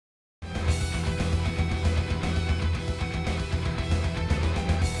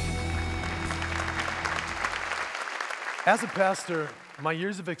As a pastor, my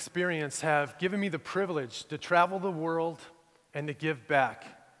years of experience have given me the privilege to travel the world and to give back.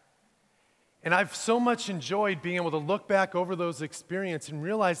 And I've so much enjoyed being able to look back over those experiences and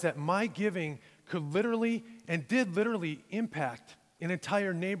realize that my giving could literally and did literally impact an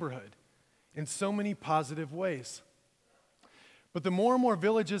entire neighborhood in so many positive ways. But the more and more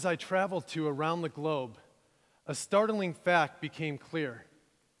villages I traveled to around the globe, a startling fact became clear.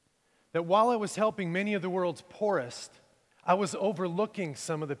 That while I was helping many of the world's poorest, I was overlooking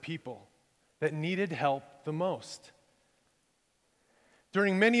some of the people that needed help the most.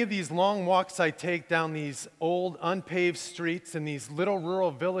 During many of these long walks I take down these old unpaved streets in these little rural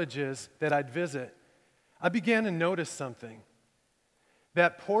villages that I'd visit, I began to notice something.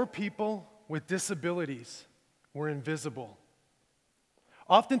 That poor people with disabilities were invisible.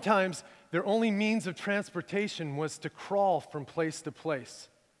 Oftentimes, their only means of transportation was to crawl from place to place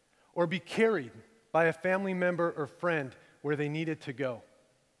or be carried by a family member or friend where they needed to go.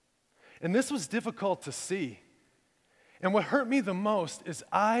 And this was difficult to see. And what hurt me the most is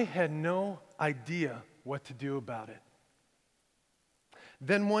I had no idea what to do about it.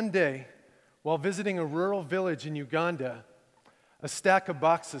 Then one day, while visiting a rural village in Uganda, a stack of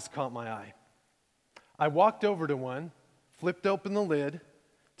boxes caught my eye. I walked over to one, flipped open the lid,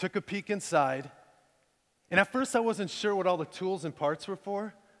 took a peek inside, and at first I wasn't sure what all the tools and parts were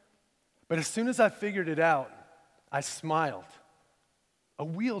for, but as soon as I figured it out, I smiled. A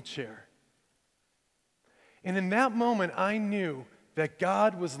wheelchair. And in that moment, I knew that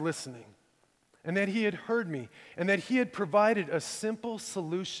God was listening and that He had heard me and that He had provided a simple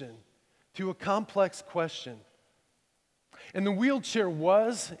solution to a complex question. And the wheelchair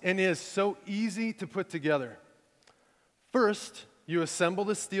was and is so easy to put together. First, you assemble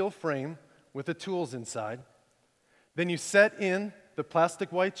the steel frame with the tools inside. Then you set in the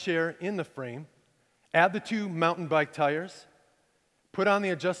plastic white chair in the frame. Add the 2 mountain bike tires, put on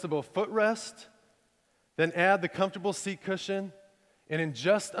the adjustable footrest, then add the comfortable seat cushion, and in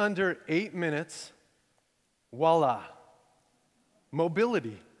just under 8 minutes, voila,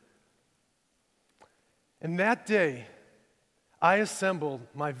 mobility. And that day, I assembled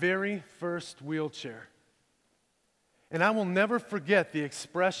my very first wheelchair. And I will never forget the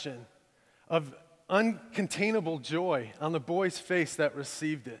expression of uncontainable joy on the boy's face that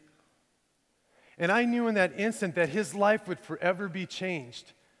received it. And I knew in that instant that his life would forever be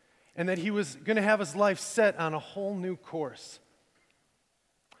changed and that he was going to have his life set on a whole new course.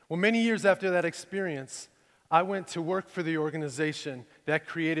 Well, many years after that experience, I went to work for the organization that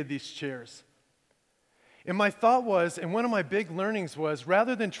created these chairs. And my thought was, and one of my big learnings was,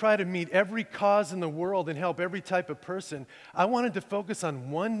 rather than try to meet every cause in the world and help every type of person, I wanted to focus on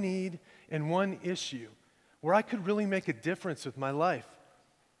one need and one issue where I could really make a difference with my life.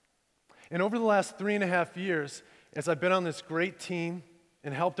 And over the last 3.5 years, as I've been on this great team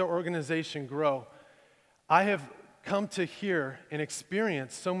and helped our organization grow, I have come to hear and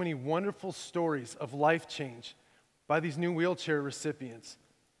experience so many wonderful stories of life change by these new wheelchair recipients.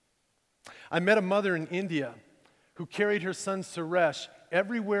 I met a mother in India who carried her son Suresh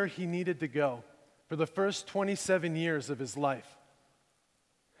everywhere he needed to go for the first 27 years of his life.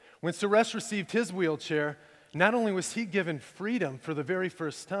 When Suresh received his wheelchair, not only was he given freedom for the very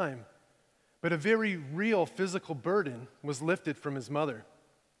first time, but a very real physical burden was lifted from his mother.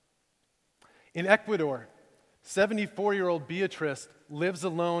 In Ecuador, 74-year-old Beatrice lives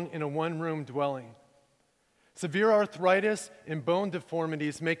alone in a one-room dwelling. Severe arthritis and bone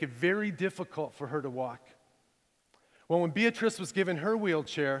deformities make it very difficult for her to walk. Well, when Beatrice was given her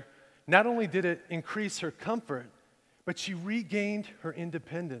wheelchair, not only did it increase her comfort, but she regained her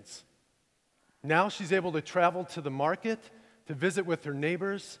independence. Now she's able to travel to the market, to visit with her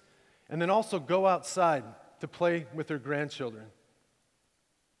neighbors, and then also go outside to play with her grandchildren.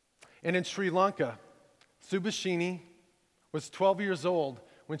 And in Sri Lanka, Subhashini was 12 years old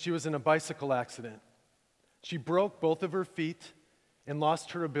when she was in a bicycle accident. She broke both of her feet and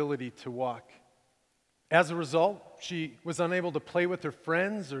lost her ability to walk. As a result, she was unable to play with her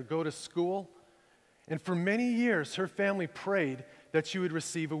friends or go to school. And for many years, her family prayed that she would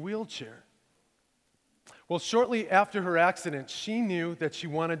receive a wheelchair. Well, shortly after her accident, she knew that she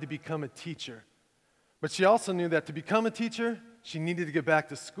wanted to become a teacher. But she also knew that to become a teacher, she needed to get back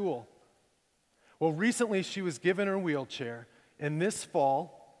to school. Well, recently she was given her wheelchair, and this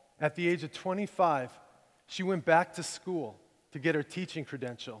fall, at the age of 25, she went back to school to get her teaching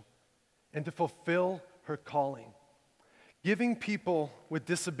credential and to fulfill her calling. Giving people with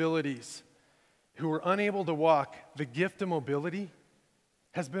disabilities who are unable to walk the gift of mobility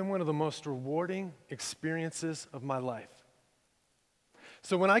has been one of the most rewarding experiences of my life.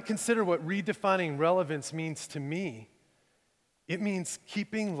 So when I consider what redefining relevance means to me, It means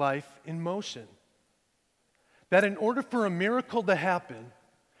keeping life in motion. That in order for a miracle to happen,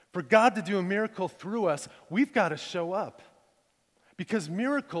 for God to do a miracle through us, we've got to show up. Because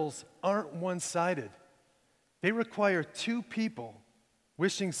miracles aren't one-sided. They require two people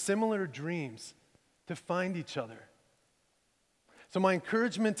wishing similar dreams to find each other. So my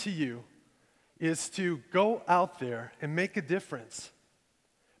encouragement to you is to go out there and make a difference.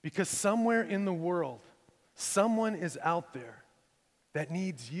 Because somewhere in the world, someone is out there that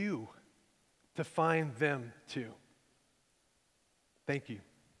needs you to find them too. Thank you.